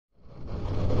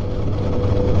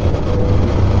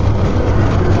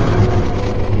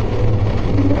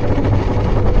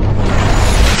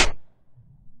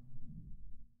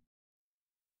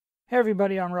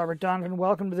everybody, I'm Robert Donovan.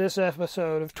 Welcome to this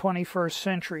episode of 21st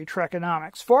Century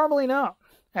Trekonomics, formerly known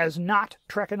as Not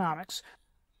Trekonomics.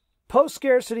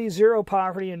 Post-scarcity, zero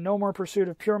poverty, and no more pursuit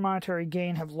of pure monetary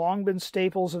gain have long been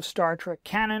staples of Star Trek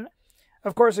canon.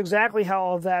 Of course, exactly how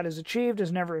all of that is achieved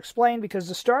is never explained because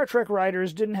the Star Trek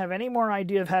writers didn't have any more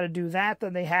idea of how to do that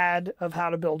than they had of how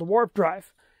to build a warp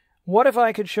drive. What if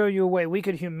I could show you a way we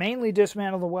could humanely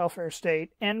dismantle the welfare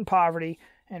state, end poverty,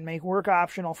 and make work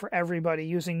optional for everybody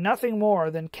using nothing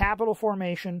more than capital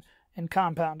formation and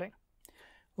compounding?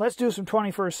 Let's do some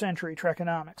 21st century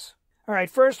Trekonomics. All right,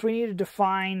 first we need to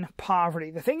define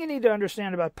poverty. The thing you need to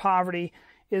understand about poverty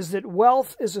is that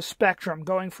wealth is a spectrum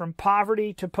going from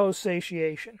poverty to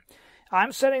post-satiation.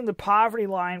 I'm setting the poverty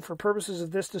line for purposes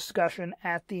of this discussion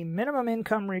at the minimum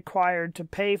income required to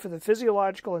pay for the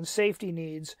physiological and safety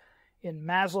needs in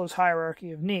Maslow's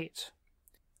hierarchy of needs.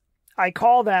 I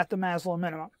call that the Maslow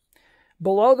minimum.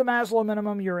 Below the Maslow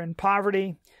minimum, you're in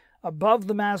poverty. Above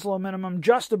the Maslow minimum,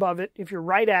 just above it, if you're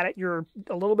right at it, you're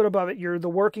a little bit above it, you're the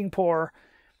working poor.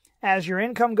 As your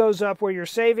income goes up, where you're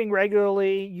saving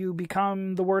regularly, you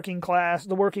become the working class,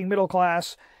 the working middle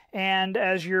class. And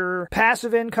as your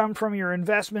passive income from your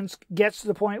investments gets to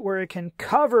the point where it can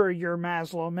cover your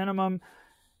Maslow minimum,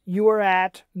 you are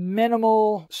at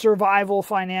minimal survival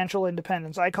financial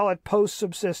independence. I call it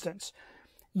post-subsistence.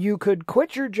 You could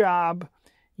quit your job,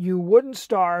 you wouldn't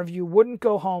starve, you wouldn't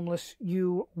go homeless,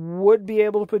 you would be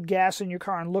able to put gas in your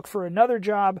car and look for another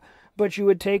job, but you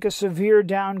would take a severe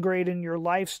downgrade in your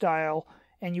lifestyle,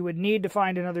 and you would need to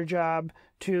find another job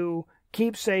to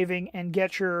keep saving and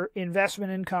get your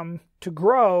investment income to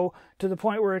grow to the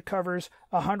point where it covers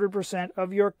 100%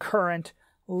 of your current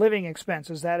living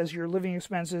expenses. That is your living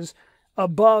expenses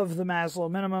above the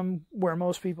Maslow minimum where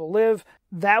most people live.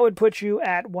 That would put you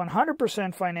at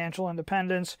 100% financial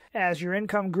independence. As your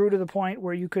income grew to the point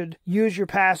where you could use your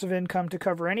passive income to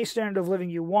cover any standard of living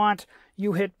you want,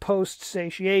 you hit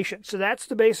post-satiation. So that's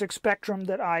the basic spectrum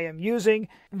that I am using.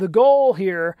 The goal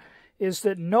here is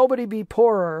that nobody be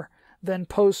poorer than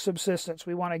post-subsistence.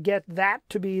 We want to get that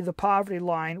to be the poverty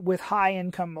line with high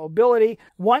income mobility.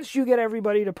 Once you get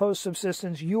everybody to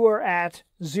post-subsistence, you are at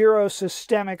zero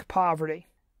systemic poverty.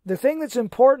 The thing that's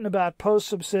important about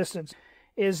post-subsistence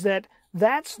is that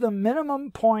that's the minimum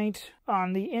point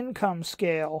on the income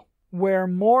scale where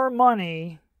more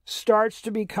money starts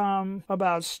to become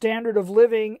about standard of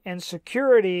living and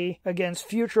security against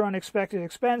future unexpected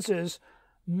expenses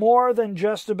more than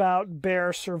just about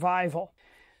bare survival.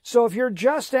 So if you're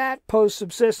just at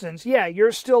post-subsistence, yeah,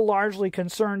 you're still largely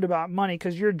concerned about money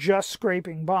because you're just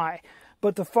scraping by.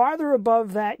 But the farther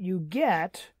above that you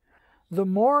get, the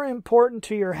more important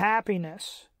to your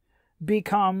happiness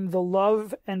become the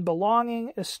love and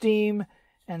belonging, esteem,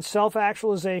 and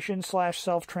self-actualization /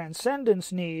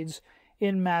 self-transcendence needs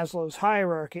in Maslow's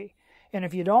hierarchy. And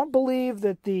if you don't believe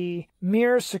that the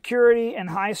mere security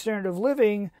and high standard of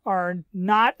living are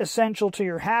not essential to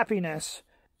your happiness,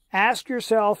 ask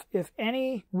yourself if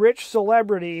any rich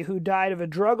celebrity who died of a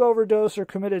drug overdose or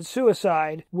committed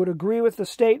suicide would agree with the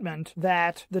statement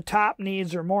that the top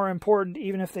needs are more important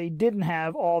even if they didn't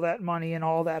have all that money and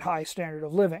all that high standard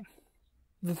of living.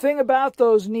 The thing about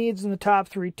those needs in the top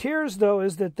three tiers, though,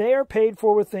 is that they are paid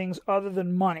for with things other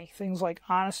than money. Things like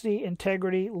honesty,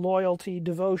 integrity, loyalty,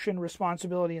 devotion,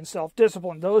 responsibility, and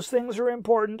self-discipline. Those things are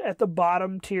important at the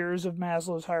bottom tiers of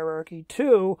Maslow's hierarchy,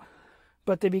 too,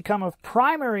 but they become of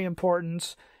primary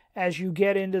importance as you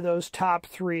get into those top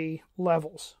three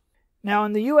levels. Now,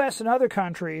 in the U.S. and other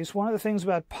countries, one of the things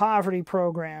about poverty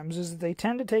programs is that they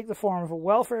tend to take the form of a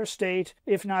welfare state,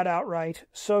 if not outright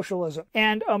socialism.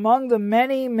 And among the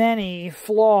many, many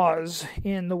flaws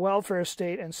in the welfare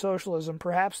state and socialism,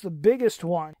 perhaps the biggest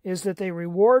one is that they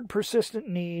reward persistent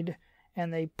need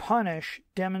and they punish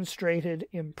demonstrated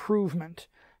improvement,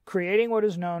 creating what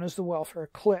is known as the welfare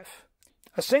cliff.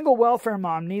 A single welfare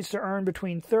mom needs to earn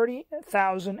between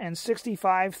 $30,000 and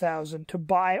 $65,000 to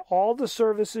buy all the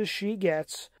services she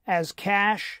gets as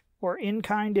cash or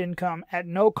in-kind income at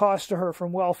no cost to her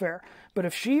from welfare. But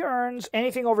if she earns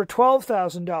anything over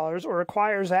 $12,000 or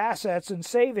acquires assets and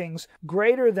savings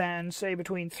greater than, say,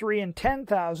 between $3,000 and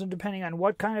 $10,000, depending on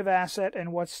what kind of asset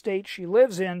and what state she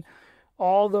lives in,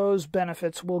 all those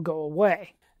benefits will go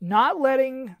away. Not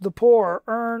letting the poor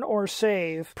earn or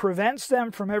save prevents them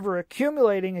from ever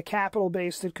accumulating a capital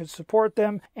base that could support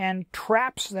them and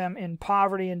traps them in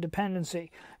poverty and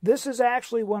dependency. This is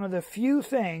actually one of the few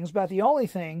things, about the only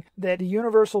thing, that the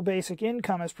universal basic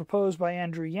income as proposed by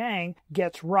Andrew Yang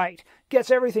gets right. Gets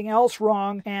everything else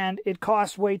wrong, and it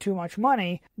costs way too much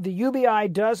money. The UBI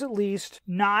does at least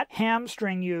not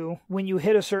hamstring you when you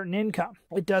hit a certain income.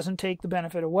 It doesn't take the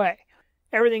benefit away.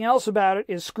 Everything else about it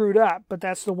is screwed up, but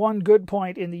that's the one good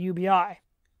point in the UBI.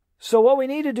 So what we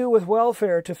need to do with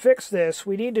welfare to fix this,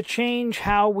 we need to change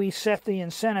how we set the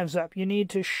incentives up. You need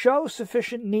to show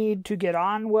sufficient need to get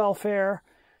on welfare,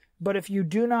 but if you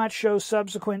do not show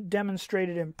subsequent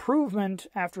demonstrated improvement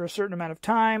after a certain amount of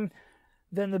time,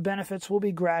 then the benefits will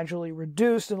be gradually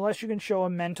reduced unless you can show a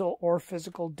mental or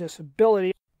physical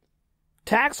disability.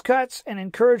 Tax cuts and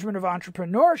encouragement of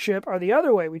entrepreneurship are the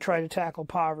other way we try to tackle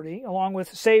poverty, along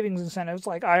with savings incentives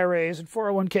like IRAs and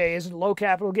 401ks and low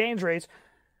capital gains rates.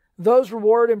 Those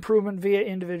reward improvement via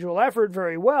individual effort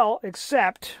very well,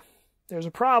 except there's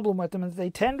a problem with them, and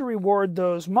they tend to reward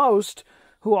those most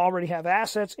who already have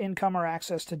assets, income, or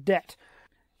access to debt.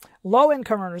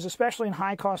 Low-income earners, especially in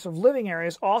high cost of living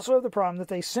areas, also have the problem that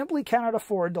they simply cannot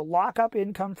afford to lock up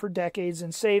income for decades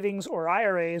in savings or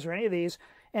IRAs or any of these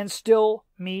and still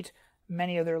meet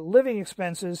many of their living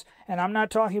expenses. And I'm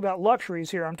not talking about luxuries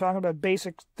here. I'm talking about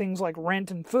basic things like rent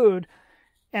and food,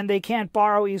 and they can't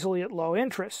borrow easily at low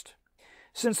interest.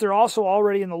 Since they're also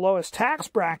already in the lowest tax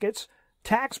brackets,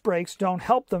 tax breaks don't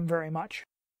help them very much.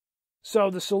 So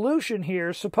the solution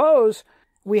here, suppose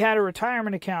we had a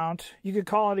retirement account. You could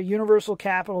call it a universal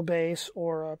capital base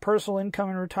or a personal income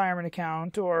and retirement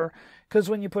account, or because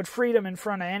when you put freedom in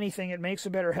front of anything, it makes a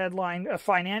better headline, a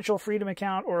financial freedom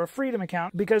account or a freedom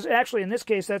account, because actually in this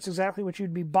case, that's exactly what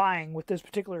you'd be buying with this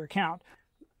particular account.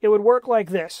 It would work like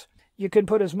this. You can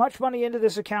put as much money into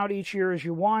this account each year as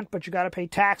you want, but you got to pay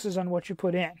taxes on what you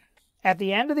put in. At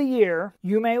the end of the year,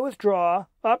 you may withdraw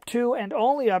up to and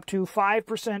only up to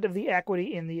 5% of the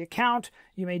equity in the account.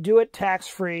 You may do it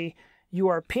tax-free. You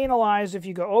are penalized if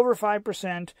you go over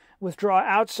 5%, withdraw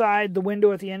outside the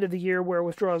window at the end of the year where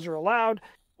withdrawals are allowed,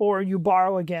 or you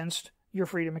borrow against your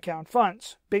freedom account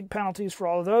funds. Big penalties for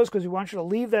all of those because we want you to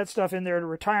leave that stuff in there to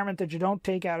retirement that you don't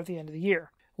take out at the end of the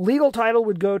year. Legal title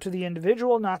would go to the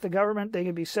individual, not the government. They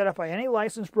can be set up by any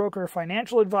licensed broker or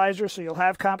financial advisor, so you'll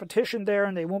have competition there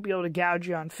and they won't be able to gouge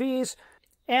you on fees.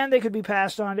 And they could be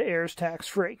passed on to heirs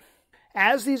tax-free.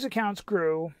 As these accounts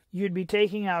grew, you'd be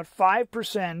taking out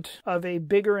 5% of a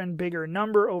bigger and bigger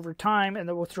number over time, and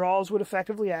the withdrawals would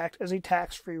effectively act as a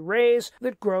tax-free raise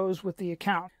that grows with the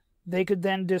account. They could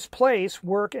then displace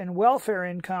work and welfare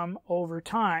income over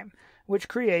time, which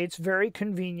creates very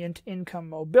convenient income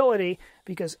mobility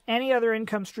because any other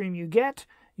income stream you get,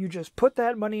 you just put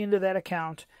that money into that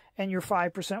account and your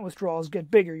 5% withdrawals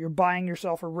get bigger. You're buying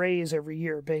yourself a raise every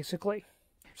year, basically.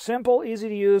 Simple, easy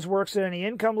to use, works at any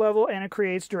income level, and it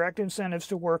creates direct incentives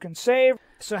to work and save.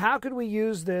 So how could we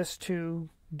use this to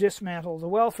dismantle the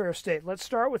welfare state? Let's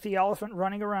start with the elephant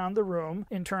running around the room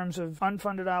in terms of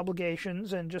unfunded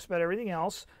obligations and just about everything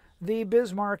else. The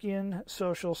Bismarckian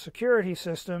Social Security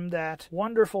system, that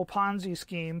wonderful Ponzi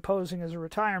scheme posing as a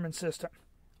retirement system.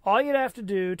 All you'd have to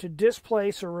do to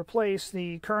displace or replace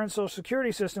the current Social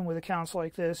Security system with accounts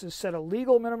like this is set a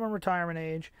legal minimum retirement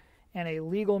age and a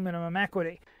legal minimum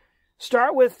equity.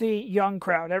 Start with the young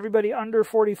crowd. Everybody under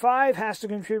 45 has to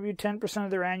contribute 10% of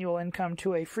their annual income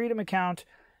to a freedom account,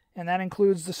 and that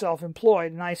includes the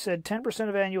self-employed. And I said 10%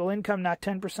 of annual income, not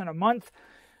 10% a month.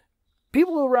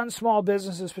 People who run small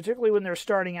businesses, particularly when they're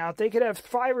starting out, they could have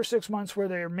 5 or 6 months where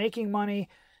they're making money,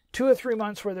 2 or 3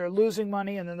 months where they're losing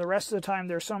money, and then the rest of the time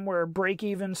they're somewhere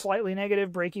break-even, slightly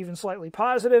negative, break-even, slightly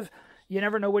positive. You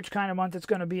never know which kind of month it's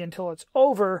going to be until it's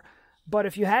over. But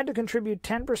if you had to contribute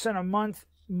 10% a month,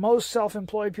 most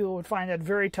self-employed people would find that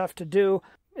very tough to do.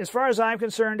 As far as I'm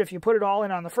concerned, if you put it all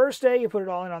in on the first day, you put it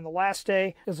all in on the last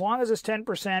day, as long as it's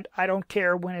 10%, I don't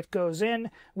care when it goes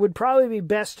in. Would probably be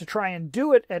best to try and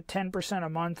do it at 10% a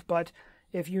month, but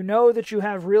if you know that you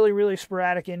have really, really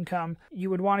sporadic income, you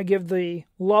would want to give the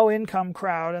low-income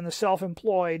crowd and the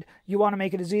self-employed, you want to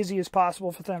make it as easy as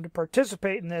possible for them to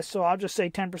participate in this, so I'll just say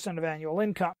 10% of annual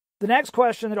income. The next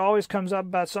question that always comes up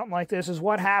about something like this is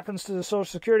what happens to the Social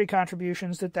Security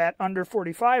contributions that under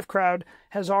 45 crowd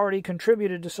has already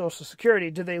contributed to Social Security?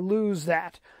 Do they lose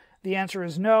that? The answer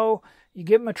is no. You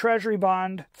give them a treasury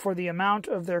bond for the amount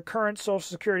of their current Social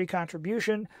Security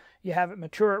contribution. You have it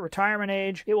mature at retirement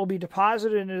age. It will be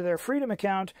deposited into their freedom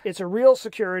account. It's a real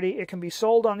security. It can be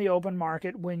sold on the open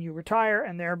market when you retire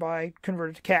and thereby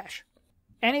converted to cash.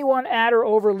 Anyone at or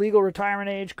over legal retirement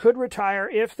age could retire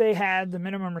if they had the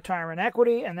minimum retirement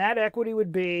equity, and that equity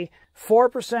would be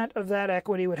 4% of that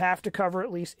equity would have to cover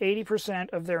at least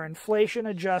 80% of their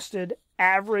inflation-adjusted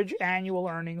average annual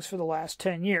earnings for the last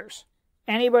 10 years.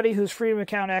 Anybody whose freedom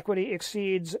account equity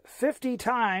exceeds 50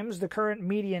 times the current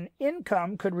median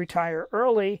income could retire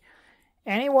early.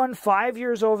 Anyone 5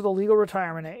 years over the legal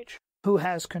retirement age who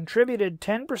has contributed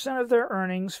 10% of their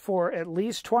earnings for at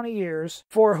least 20 years,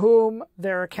 for whom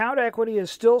their account equity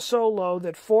is still so low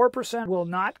that 4% will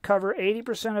not cover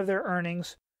 80% of their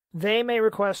earnings, they may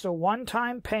request a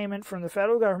one-time payment from the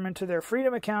federal government to their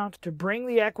Freedom account to bring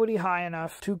the equity high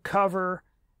enough to cover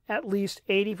at least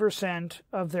 80%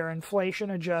 of their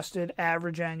inflation-adjusted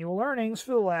average annual earnings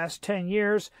for the last 10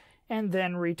 years, and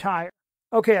then retire.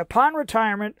 Okay, upon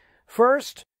retirement,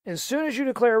 first, as soon as you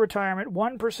declare retirement,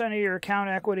 1% of your account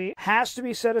equity has to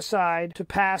be set aside to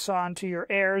pass on to your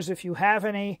heirs. If you have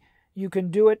any, you can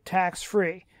do it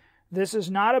tax-free. This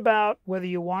is not about whether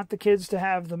you want the kids to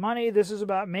have the money. This is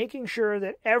about making sure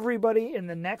that everybody in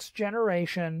the next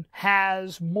generation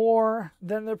has more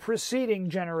than the preceding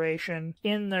generation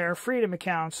in their Freedom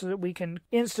accounts so that we can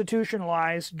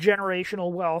institutionalize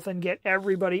generational wealth and get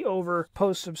everybody over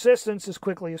post-subsistence as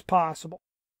quickly as possible.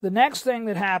 The next thing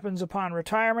that happens upon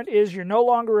retirement is you're no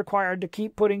longer required to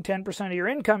keep putting 10% of your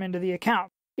income into the account.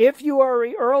 If you are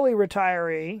an early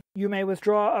retiree, you may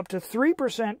withdraw up to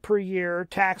 3% per year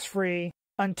tax-free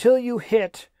until you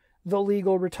hit the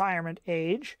legal retirement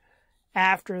age.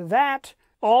 After that,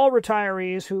 all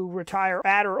retirees who retire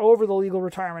at or over the legal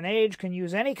retirement age can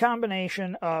use any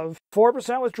combination of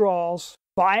 4% withdrawals,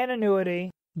 buy an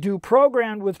annuity, do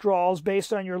programmed withdrawals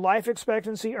based on your life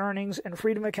expectancy earnings and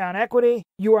Freedom account equity.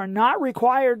 You are not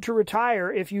required to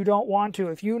retire if you don't want to.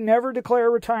 If you never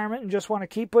declare retirement and just want to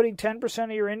keep putting 10%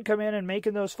 of your income in and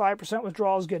making those 5%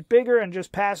 withdrawals get bigger and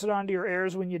just pass it on to your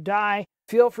heirs when you die,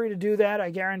 feel free to do that. I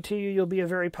guarantee you'll be a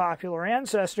very popular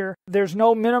ancestor. There's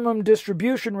no minimum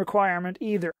distribution requirement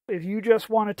either. If you just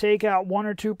want to take out 1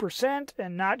 or 2%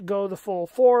 and not go the full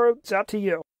 4, it's up to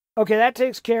you. Okay, that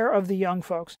takes care of the young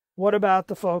folks. What about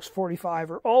the folks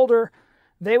 45 or older?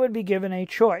 They would be given a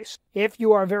choice. If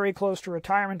you are very close to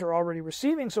retirement or already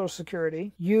receiving Social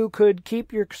Security, you could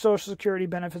keep your Social Security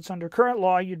benefits under current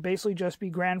law. You'd basically just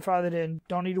be grandfathered in.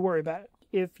 Don't need to worry about it.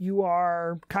 If you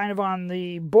are kind of on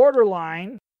the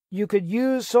borderline, you could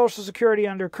use Social Security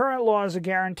under current law as a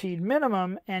guaranteed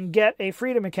minimum and get a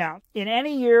Freedom account. In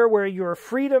any year where your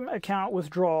Freedom account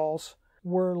withdrawals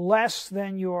were less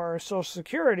than your Social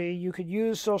Security, you could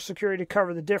use Social Security to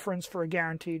cover the difference for a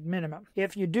guaranteed minimum.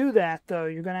 If you do that, though,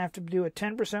 you're going to have to do a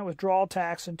 10% withdrawal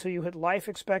tax until you hit life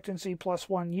expectancy plus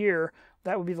 1 year.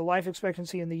 That would be the life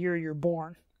expectancy in the year you're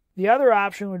born. The other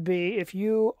option would be if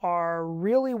you are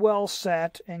really well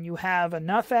set and you have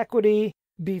enough equity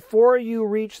before you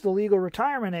reach the legal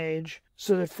retirement age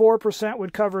so that 4%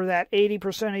 would cover that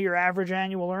 80% of your average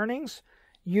annual earnings,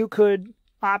 you could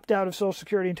opt out of Social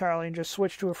Security entirely and just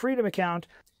switch to a Freedom account.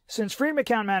 Since Freedom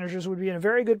account managers would be in a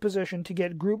very good position to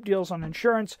get group deals on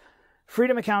insurance,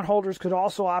 Freedom account holders could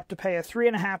also opt to pay a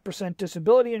 3.5%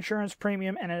 disability insurance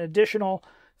premium and an additional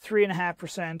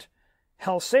 3.5%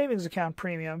 health savings account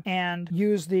premium and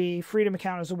use the Freedom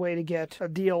account as a way to get a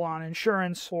deal on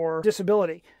insurance or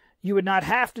disability. You would not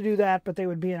have to do that, but they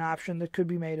would be an option that could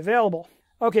be made available.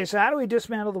 Okay, so how do we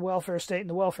dismantle the welfare state and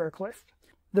the welfare cliff?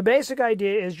 The basic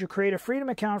idea is you create a Freedom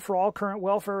account for all current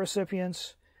welfare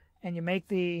recipients and you make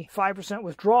the 5%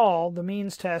 withdrawal the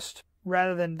means test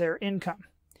rather than their income.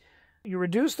 You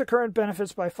reduce the current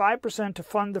benefits by 5% to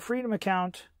fund the Freedom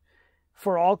account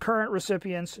for all current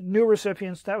recipients. New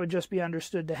recipients, that would just be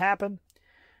understood to happen.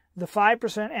 The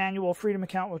 5% annual Freedom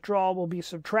account withdrawal will be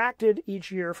subtracted each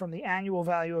year from the annual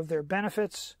value of their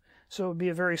benefits. So it would be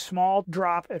a very small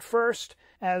drop at first.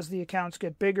 As the accounts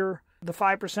get bigger, the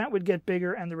 5% would get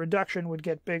bigger and the reduction would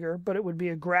get bigger, but it would be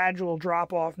a gradual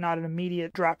drop-off, not an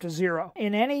immediate drop to zero.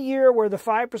 In any year where the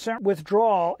 5%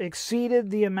 withdrawal exceeded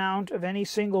the amount of any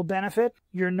single benefit,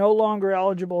 you're no longer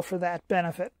eligible for that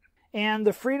benefit. And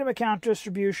the Freedom account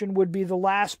distribution would be the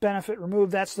last benefit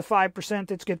removed. That's the 5%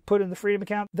 that's get put in the Freedom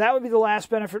account. That would be the last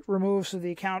benefit removed, so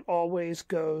the account always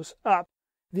goes up.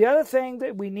 The other thing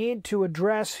that we need to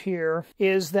address here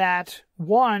is that,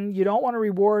 one, you don't want to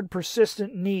reward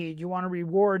persistent need. You want to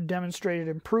reward demonstrated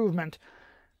improvement.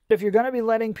 If you're going to be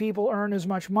letting people earn as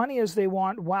much money as they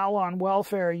want while on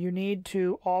welfare, you need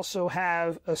to also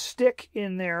have a stick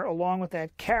in there along with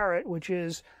that carrot, which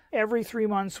is every 3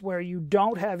 months where you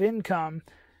don't have income,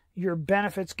 your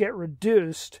benefits get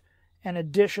reduced an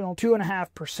additional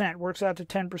 2.5%. Works out to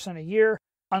 10% a year.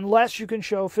 Unless you can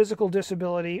show physical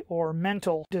disability or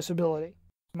mental disability.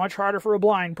 Much harder for a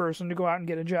blind person to go out and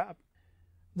get a job.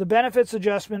 The benefits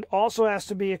adjustment also has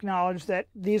to be acknowledged that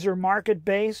these are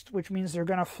market-based, which means they're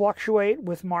going to fluctuate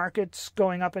with markets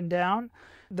going up and down.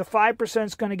 The 5%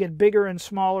 is going to get bigger and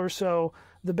smaller, so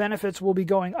the benefits will be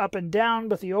going up and down,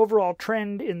 but the overall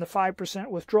trend in the 5%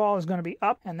 withdrawal is going to be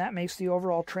up, and that makes the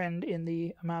overall trend in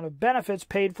the amount of benefits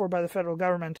paid for by the federal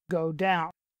government go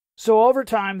down. So over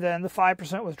time, then, the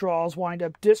 5% withdrawals wind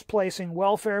up displacing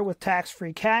welfare with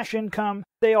tax-free cash income.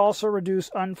 They also reduce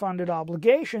unfunded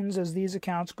obligations as these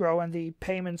accounts grow and the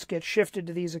payments get shifted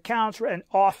to these accounts and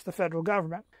off the federal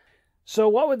government. So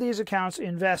what would these accounts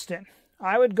invest in?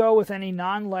 I would go with any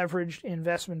non-leveraged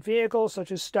investment vehicles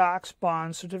such as stocks,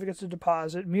 bonds, certificates of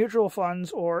deposit, mutual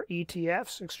funds, or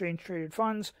ETFs, exchange-traded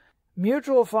funds.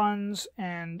 Mutual funds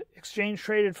and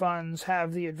exchange-traded funds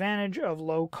have the advantage of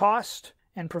low cost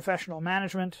and professional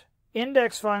management.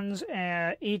 Index funds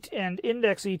and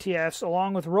index ETFs,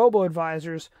 along with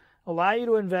robo-advisors, allow you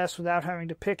to invest without having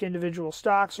to pick individual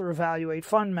stocks or evaluate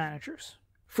fund managers.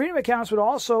 Freedom accounts would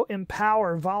also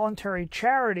empower voluntary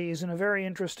charities in a very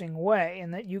interesting way,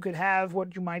 in that you could have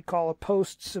what you might call a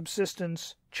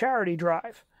post-subsistence charity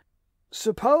drive.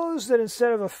 Suppose that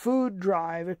instead of a food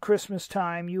drive at Christmas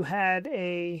time, you had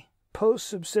a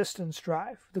post-subsistence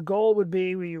drive. The goal would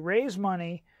be where you raise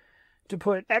money to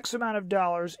put X amount of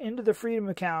dollars into the Freedom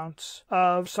accounts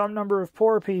of some number of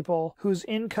poor people whose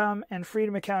income and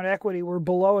Freedom account equity were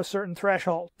below a certain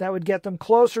threshold. That would get them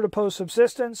closer to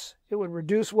post-subsistence, it would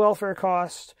reduce welfare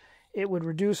costs, it would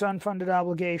reduce unfunded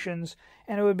obligations,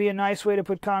 and it would be a nice way to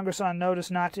put Congress on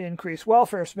notice not to increase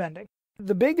welfare spending.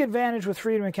 The big advantage with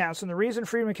Freedom accounts, and the reason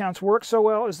Freedom accounts work so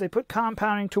well, is they put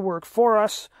compounding to work for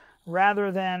us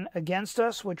rather than against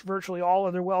us, which virtually all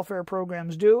other welfare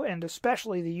programs do, and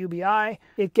especially the UBI.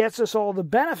 It gets us all the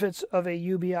benefits of a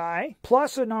UBI,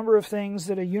 plus a number of things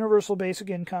that a universal basic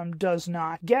income does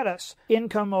not get us.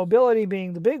 Income mobility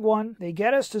being the big one. They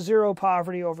get us to zero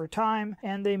poverty over time,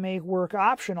 and they make work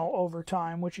optional over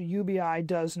time, which a UBI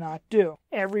does not do.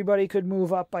 Everybody could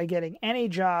move up by getting any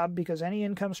job, because any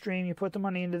income stream, you put the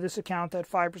money into this account, that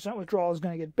 5% withdrawal is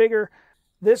going to get bigger.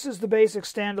 This is the basic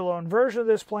standalone version of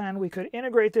this plan. We could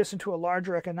integrate this into a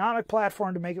larger economic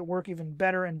platform to make it work even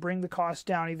better and bring the cost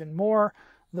down even more.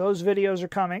 Those videos are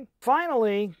coming.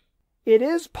 Finally, it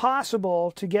is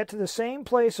possible to get to the same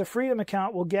place a Freedom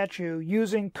account will get you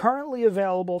using currently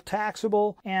available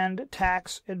taxable and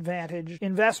tax-advantaged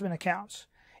investment accounts.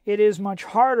 It is much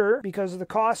harder because of the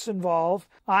costs involved.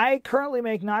 I currently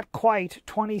make not quite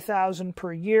 $20,000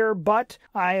 per year, but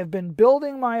I have been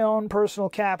building my own personal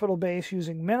capital base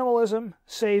using minimalism,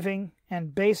 saving,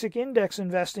 and basic index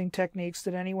investing techniques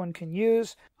that anyone can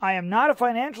use. I am not a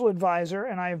financial advisor,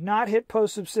 and I have not hit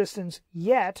post-subsistence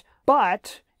yet,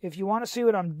 but if you want to see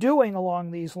what I'm doing along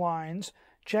these lines,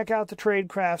 check out the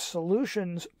Tradecraft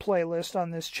Solutions playlist on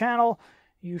this channel.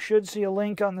 You should see a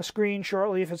link on the screen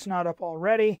shortly if it's not up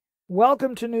already.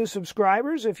 Welcome to new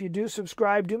subscribers. If you do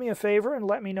subscribe, do me a favor and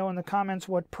let me know in the comments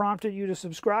what prompted you to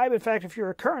subscribe. In fact, if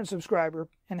you're a current subscriber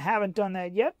and haven't done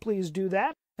that yet, please do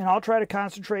that. And I'll try to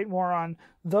concentrate more on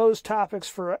those topics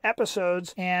for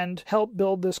episodes and help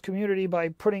build this community by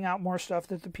putting out more stuff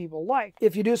that the people like.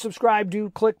 If you do subscribe,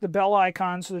 do click the bell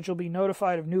icon so that you'll be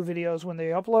notified of new videos when they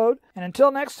upload. And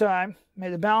until next time, may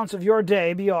the balance of your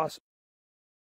day be awesome.